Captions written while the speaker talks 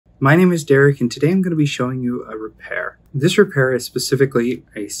My name is Derek, and today I'm going to be showing you a repair. This repair is specifically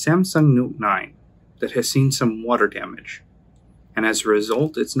a Samsung Note 9 that has seen some water damage, and as a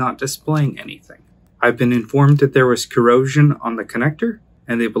result it's not displaying anything. I've been informed that there was corrosion on the connector,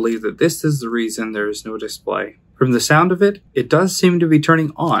 and they believe that this is the reason there is no display. From the sound of it, it does seem to be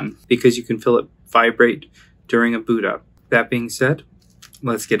turning on because you can feel it vibrate during a boot up. That being said,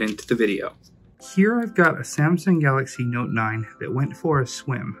 let's get into the video. Here I've got a Samsung Galaxy Note 9 that went for a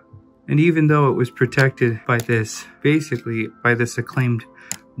swim. And even though it was protected by this, basically by this acclaimed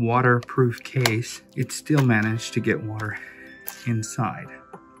waterproof case, it still managed to get water inside,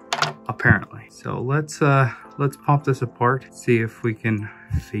 apparently. So let's pop this apart, see if we can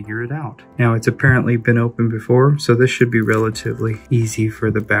figure it out. Now it's apparently been opened before, so this should be relatively easy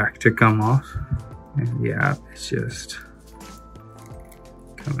for the back to come off. And yeah, it's just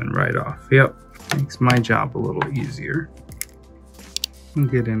coming right off. Yep, makes my job a little easier. And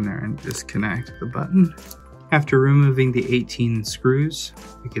get in there and disconnect the button. After removing the 18 screws,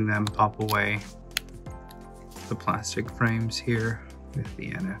 we can then pop away the plastic frames here with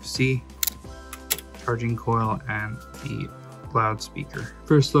the NFC, charging coil, and the loudspeaker.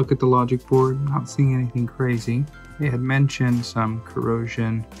 First look at the logic board, not seeing anything crazy. They had mentioned some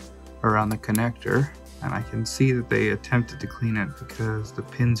corrosion around the connector, and I can see that they attempted to clean it because the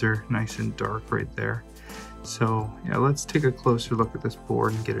pins are nice and dark right there. So yeah, let's take a closer look at this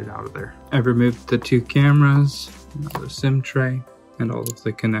board and get it out of there. I've removed the two cameras, another SIM tray, and all of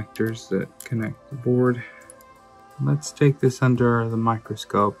the connectors that connect the board. Let's take this under the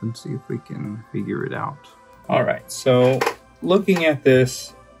microscope and see if we can figure it out. All right, so looking at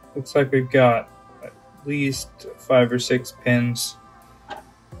this, looks like we've got at least 5 or 6 pins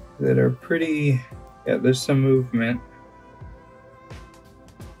that are pretty, yeah, there's some movement.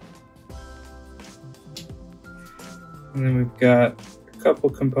 And then we've got a couple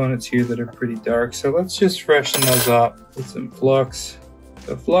components here that are pretty dark. So let's just freshen those up with some flux.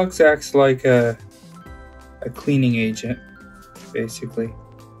 The flux acts like a cleaning agent, basically.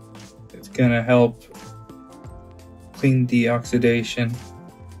 It's gonna help clean the oxidation,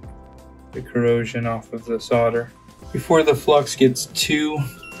 the corrosion off of the solder. Before the flux gets too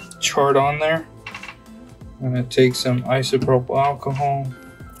charred on there, I'm gonna take some isopropyl alcohol,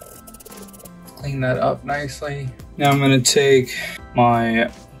 clean that up nicely. Now I'm going to take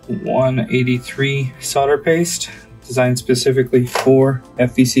my 183 solder paste, designed specifically for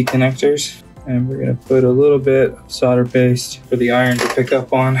FVC connectors, and we're going to put a little bit of solder paste for the iron to pick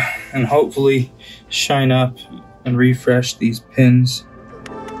up on and hopefully shine up and refresh these pins.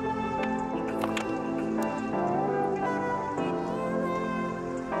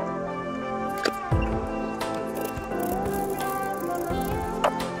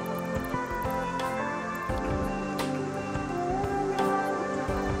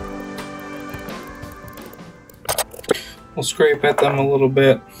 We'll scrape at them a little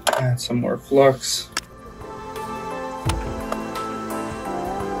bit, add some more flux.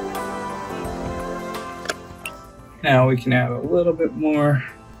 Now we can add a little bit more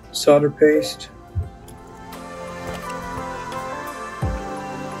solder paste.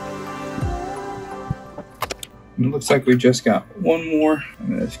 And it looks like we just got one more.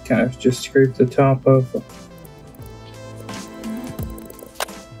 I'm going to kind of just scrape the top of.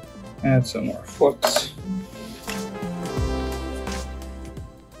 Add some more flux.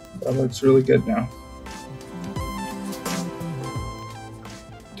 That looks really good now.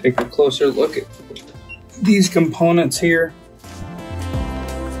 Take a closer look at these components here.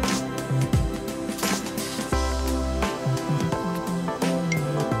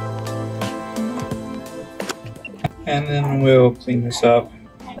 And then we'll clean this up.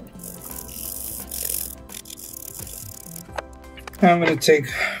 Now I'm going to take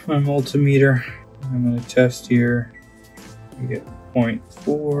my multimeter. I'm going to test here. I get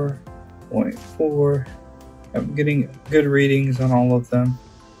 0.4, 0.4. I'm getting good readings on all of them.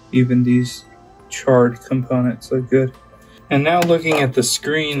 Even these charred components look good. And now looking at the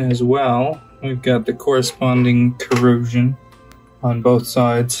screen as well, we've got the corresponding corrosion on both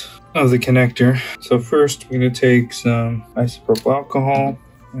sides of the connector. So first we're going to take some isopropyl alcohol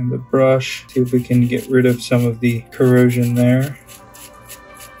and the brush, see if we can get rid of some of the corrosion there.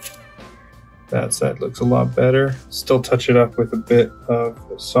 That side looks a lot better. Still touch it up with a bit of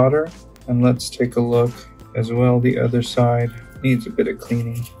solder. And let's take a look as well. The other side needs a bit of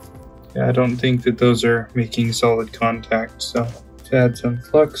cleaning. Yeah, I don't think that those are making solid contact. So to add some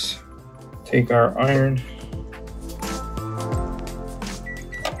flux, take our iron.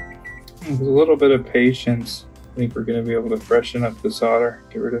 With a little bit of patience, I think we're going to be able to freshen up the solder,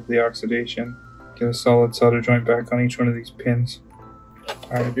 get rid of the oxidation, get a solid solder joint back on each one of these pins.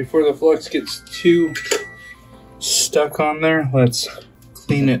 Alright, before the flux gets too stuck on there, let's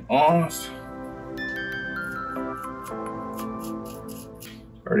clean it off.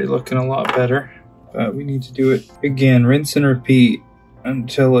 Already looking a lot better, but we need to do it again. Rinse and repeat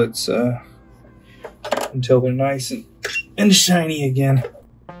until it's until they're nice and shiny again.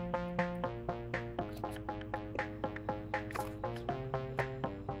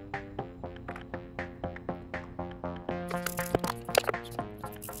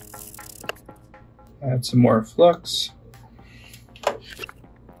 Add some more flux.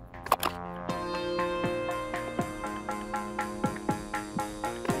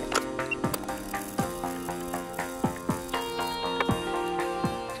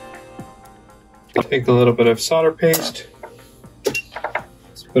 Take a little bit of solder paste.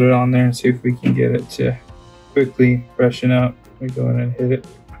 Let's put it on there and see if we can get it to quickly freshen up. We go in and hit it.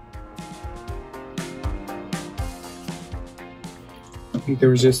 I think there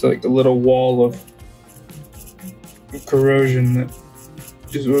was just like a little wall of corrosion that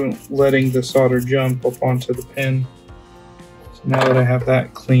just wasn't letting the solder jump up onto the pin. So now that I have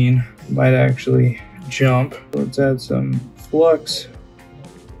that clean, it might actually jump. Let's add some flux.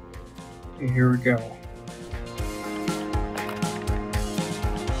 Okay, here we go.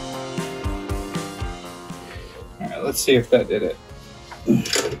 Alright, let's see if that did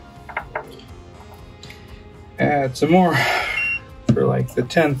it. Add some more for like the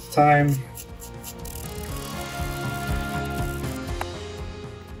 10th time.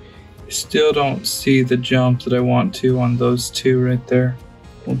 Still don't see the jump that I want to on those two right there.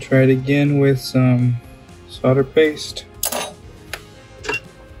 We'll try it again with some solder paste.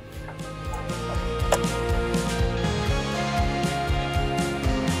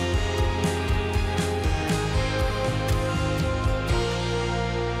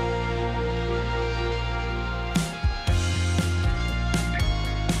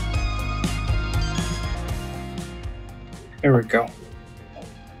 There we go.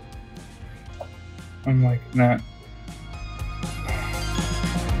 I'm liking that.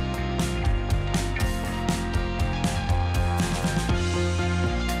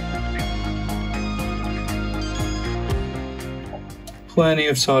 Plenty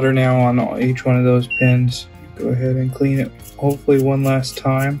of solder now on each one of those pins. Go ahead and clean it, hopefully one last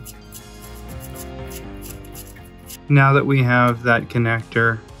time. Now that we have that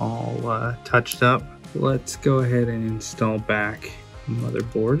connector all touched up, let's go ahead and install back the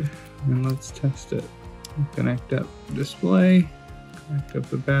motherboard and let's test it. Connect up the display, connect up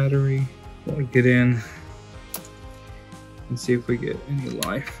the battery, plug it in, and see if we get any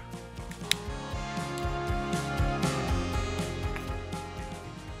life.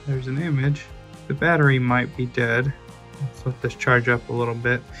 There's an image. The battery might be dead. Let's let this charge up a little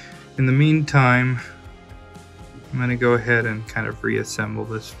bit. In the meantime, I'm gonna go ahead and kind of reassemble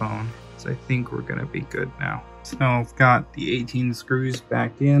this phone. I think we're gonna be good now. So I've got the 18 screws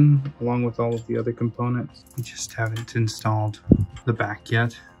back in along with all of the other components. We just haven't installed the back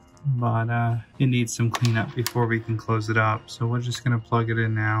yet, but it needs some cleanup before we can close it up. So we're just gonna plug it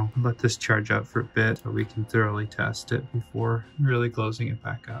in now, let this charge up for a bit so we can thoroughly test it before really closing it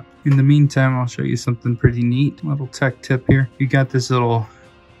back up. In the meantime, I'll show you something pretty neat. Little tech tip here. You got this little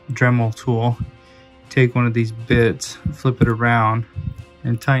Dremel tool. Take one of these bits, flip it around,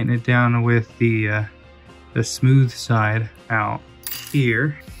 and tighten it down with the smooth side out.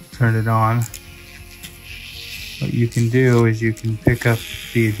 Here, turn it on. What you can do is you can pick up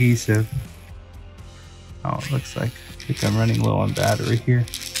the adhesive. Oh, it looks like I think I'm running low on battery here.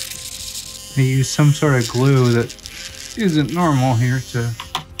 I use some sort of glue that isn't normal here to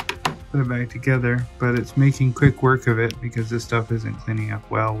put it back together, but it's making quick work of it because this stuff isn't cleaning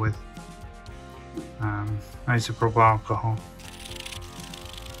up well with isopropyl alcohol.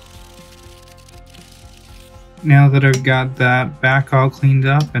 Now that I've got that back all cleaned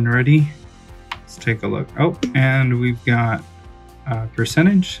up and ready, let's take a look. Oh, and we've got a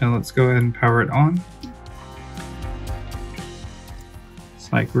percentage, so let's go ahead and power it on.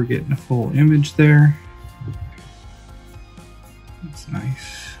 It's like we're getting a full image there. That's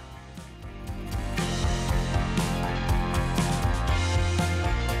nice.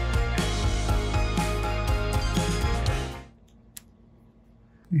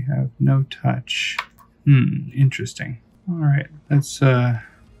 We have no touch. Interesting. All right, let's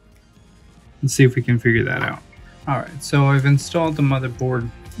see if we can figure that out. All right, so I've installed the motherboard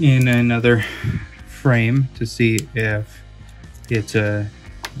in another frame to see if it's an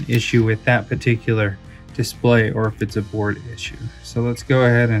issue with that particular display or if it's a board issue. So let's go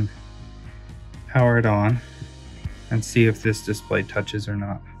ahead and power it on and see if this display touches or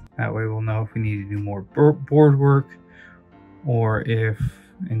not. That way we'll know if we need to do more board work or if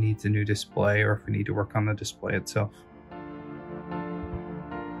it needs a new display or if we need to work on the display itself.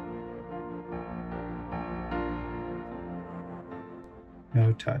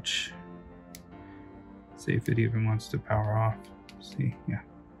 No touch. See if it even wants to power off. See, yeah.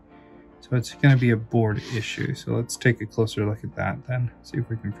 So it's going to be a board issue. So let's take a closer look at that then. See if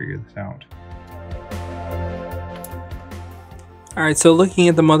we can figure this out. Alright, so looking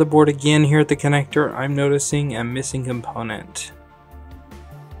at the motherboard again here at the connector, I'm noticing a missing component.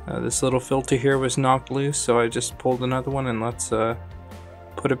 This little filter here was knocked loose, so I just pulled another one, and let's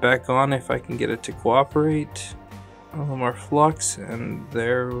put it back on if I can get it to cooperate. A little more flux, and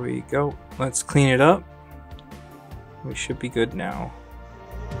there we go. Let's clean it up. We should be good now.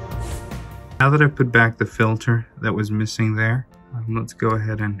 Now that I've put back the filter that was missing there, let's go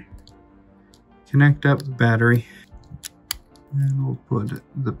ahead and connect up the battery. And we'll put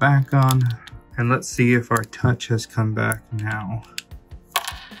the back on. And let's see if our touch has come back now.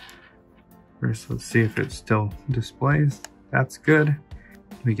 First, let's see if it still displays. That's good.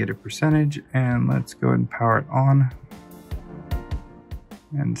 We get a percentage, and let's go ahead and power it on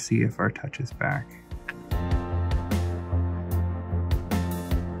and see if our touch is back.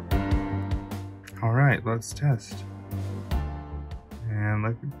 All right, let's test. And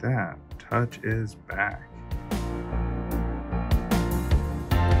look at that, touch is back.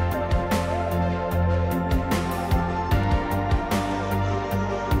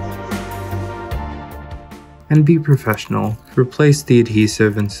 And be professional. Replace the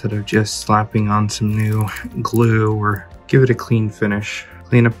adhesive instead of just slapping on some new glue, or give it a clean finish.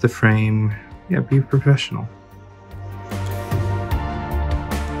 Clean up the frame. Yeah, be professional.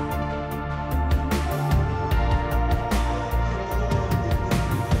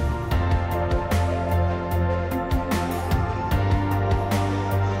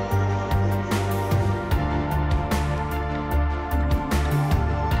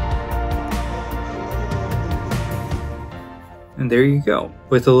 And there you go.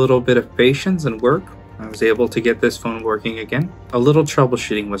 With a little bit of patience and work, I was able to get this phone working again. A little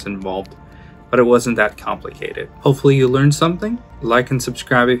troubleshooting was involved, but it wasn't that complicated. Hopefully you learned something. Like and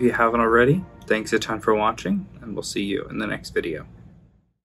subscribe if you haven't already. Thanks a ton for watching, and we'll see you in the next video.